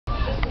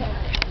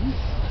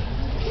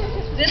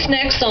This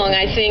next song,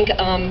 I think,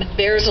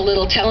 bears a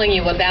little telling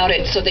you about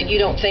it so that you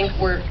don't think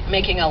we're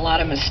making a lot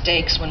of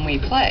mistakes when we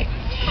play.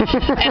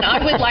 And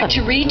I would like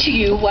to read to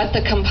you what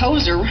the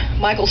composer,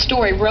 Michael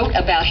Story, wrote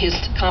about his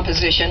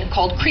composition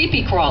called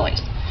Creepy Crawlies.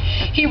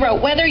 He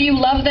wrote, "Whether you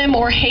love them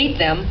or hate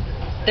them,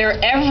 they're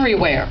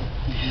everywhere.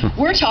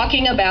 We're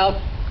talking about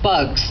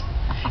bugs.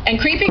 And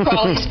Creepy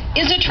Crawlies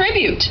is a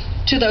tribute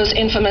to those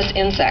infamous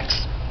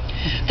insects.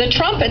 The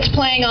trumpets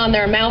playing on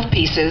their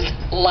mouthpieces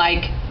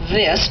like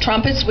this.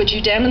 Trumpets, would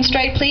you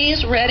demonstrate,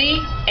 please? Ready?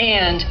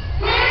 And...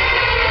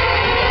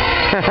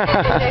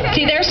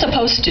 See, they're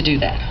supposed to do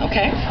that,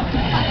 okay?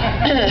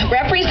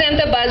 Represent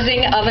the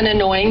buzzing of an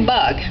annoying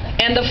bug.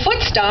 And the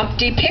foot stomp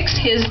depicts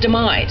his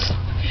demise.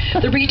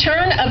 The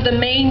return of the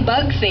main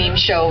bug theme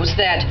shows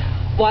that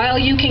while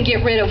you can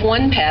get rid of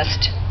one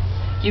pest,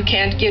 you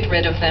can't get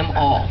rid of them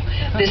all.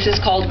 This is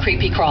called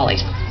Creepy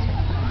Crawlies."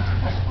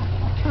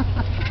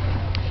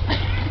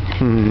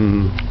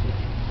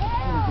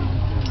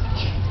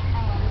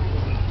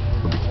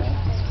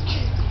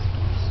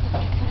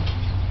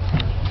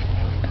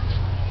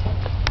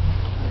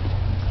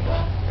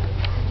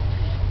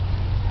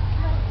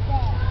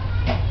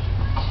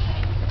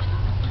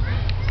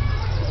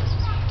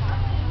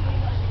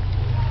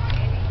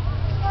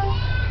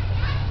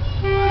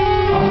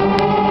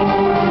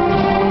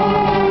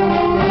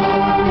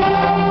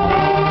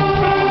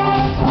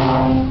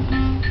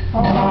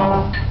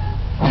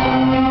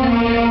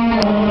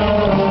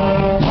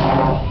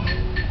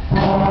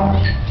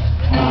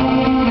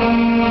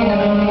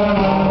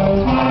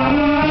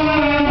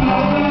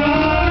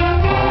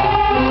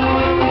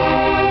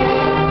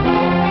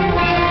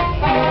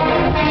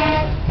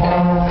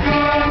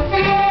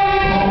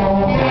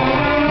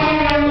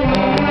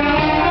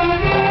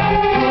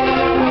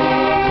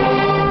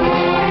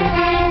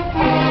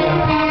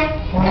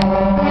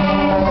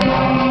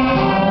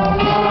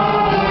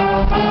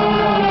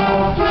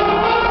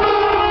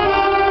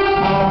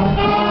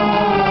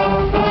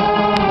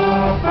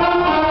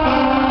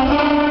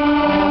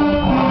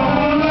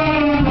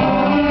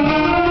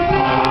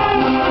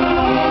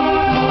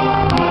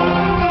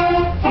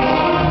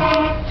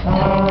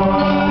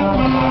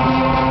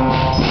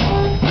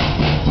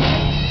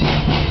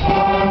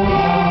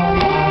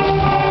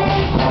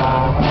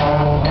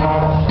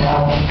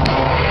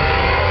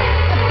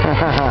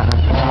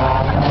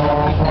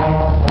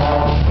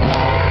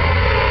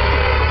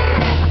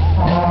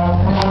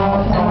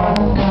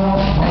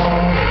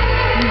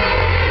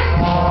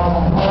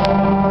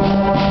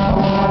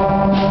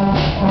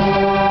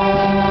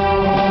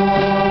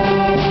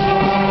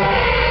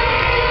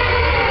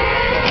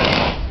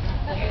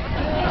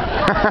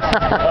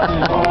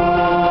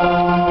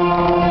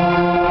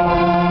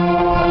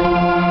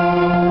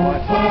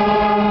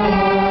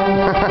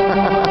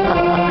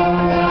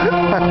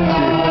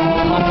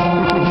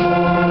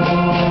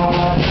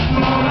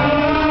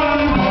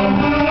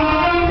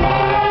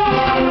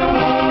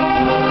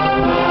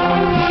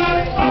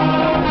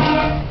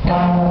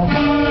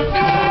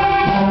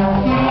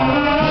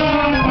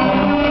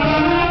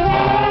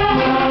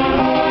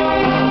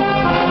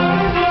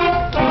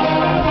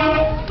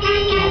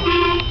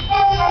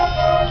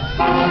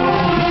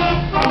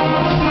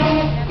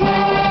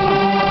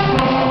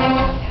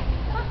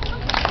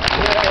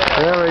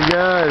 Very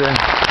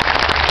good.